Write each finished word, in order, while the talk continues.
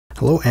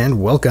Hello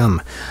and welcome.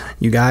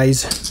 You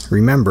guys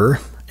remember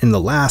in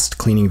the last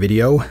cleaning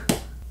video,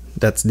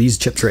 that's these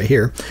chips right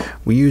here,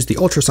 we used the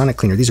ultrasonic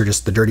cleaner. These are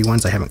just the dirty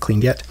ones I haven't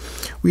cleaned yet.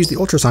 We used the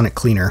ultrasonic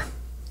cleaner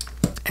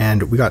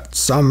and we got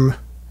some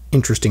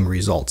interesting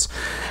results.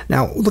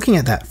 Now, looking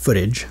at that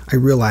footage, I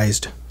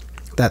realized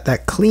that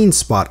that clean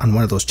spot on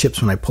one of those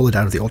chips, when I pull it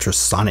out of the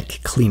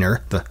ultrasonic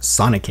cleaner, the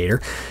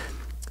sonicator,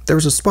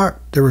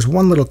 there was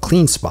one little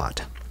clean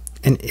spot.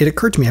 And it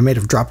occurred to me I might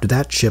have dropped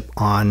that chip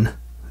on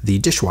the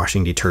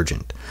dishwashing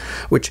detergent,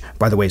 which,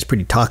 by the way, is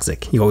pretty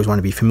toxic. You always want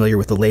to be familiar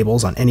with the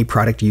labels on any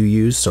product you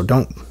use, so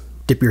don't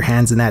dip your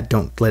hands in that.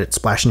 Don't let it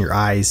splash in your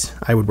eyes.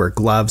 I would wear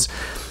gloves,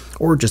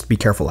 or just be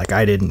careful like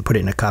I did and put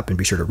it in a cup and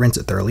be sure to rinse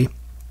it thoroughly.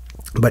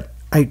 But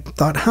I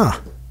thought,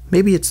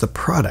 maybe it's the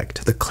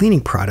product, the cleaning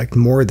product,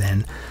 more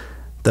than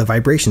the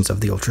vibrations of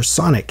the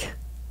ultrasonic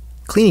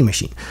cleaning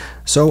machine.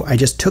 So I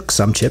just took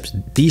some chips,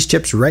 these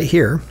chips right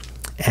here,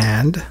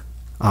 and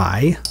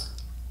I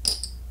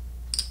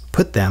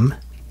put them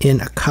in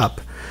a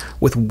cup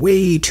with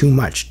way too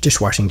much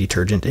dishwashing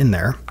detergent in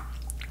there,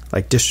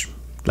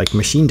 like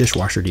machine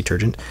dishwasher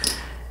detergent,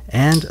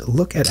 and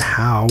look at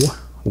how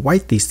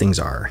white these things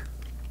are.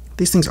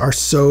 These things are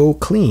so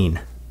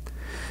clean.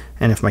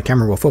 And if my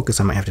camera will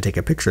focus, I might have to take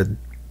a picture.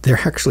 They're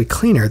actually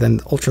cleaner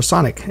than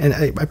ultrasonic. And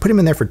I put them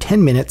in there for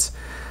 10 minutes.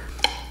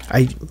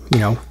 I,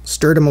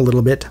 stirred them a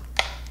little bit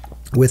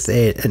with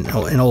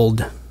an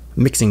old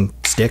mixing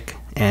stick,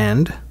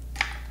 and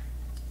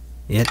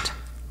it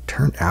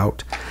turned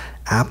out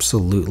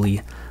absolutely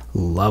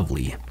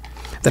lovely.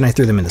 Then I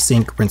threw them in the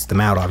sink, rinsed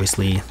them out,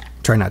 obviously.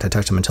 Try not to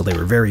touch them until they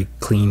were very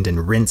cleaned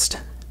and rinsed.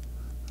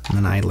 And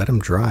then I let them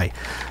dry.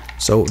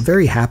 So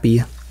very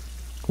happy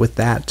with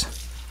that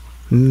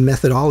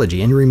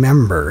methodology. And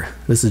remember,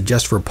 this is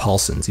just for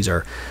Paulsons. These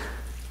are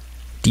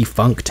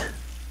defunct,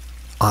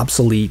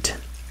 obsolete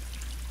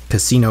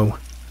casino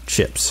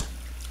chips.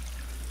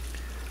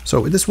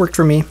 So this worked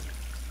for me.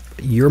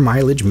 Your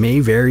mileage may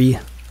vary.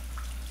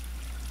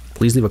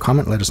 Please leave a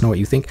comment, let us know what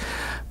you think.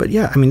 But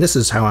yeah, this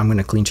is how I'm going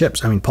to clean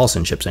chips.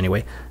 Paulson chips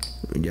anyway.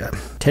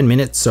 10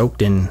 minutes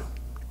soaked in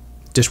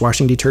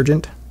dishwashing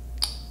detergent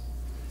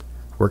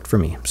worked for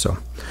me. So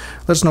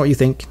let us know what you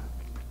think.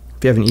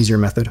 If you have an easier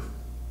method,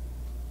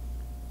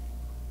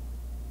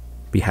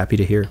 be happy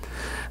to hear.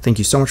 Thank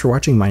you so much for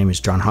watching. My name is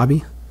John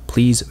Hobby.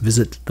 Please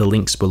visit the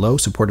links below,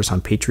 support us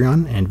on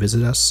Patreon, and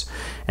visit us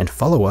and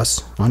follow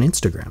us on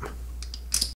Instagram.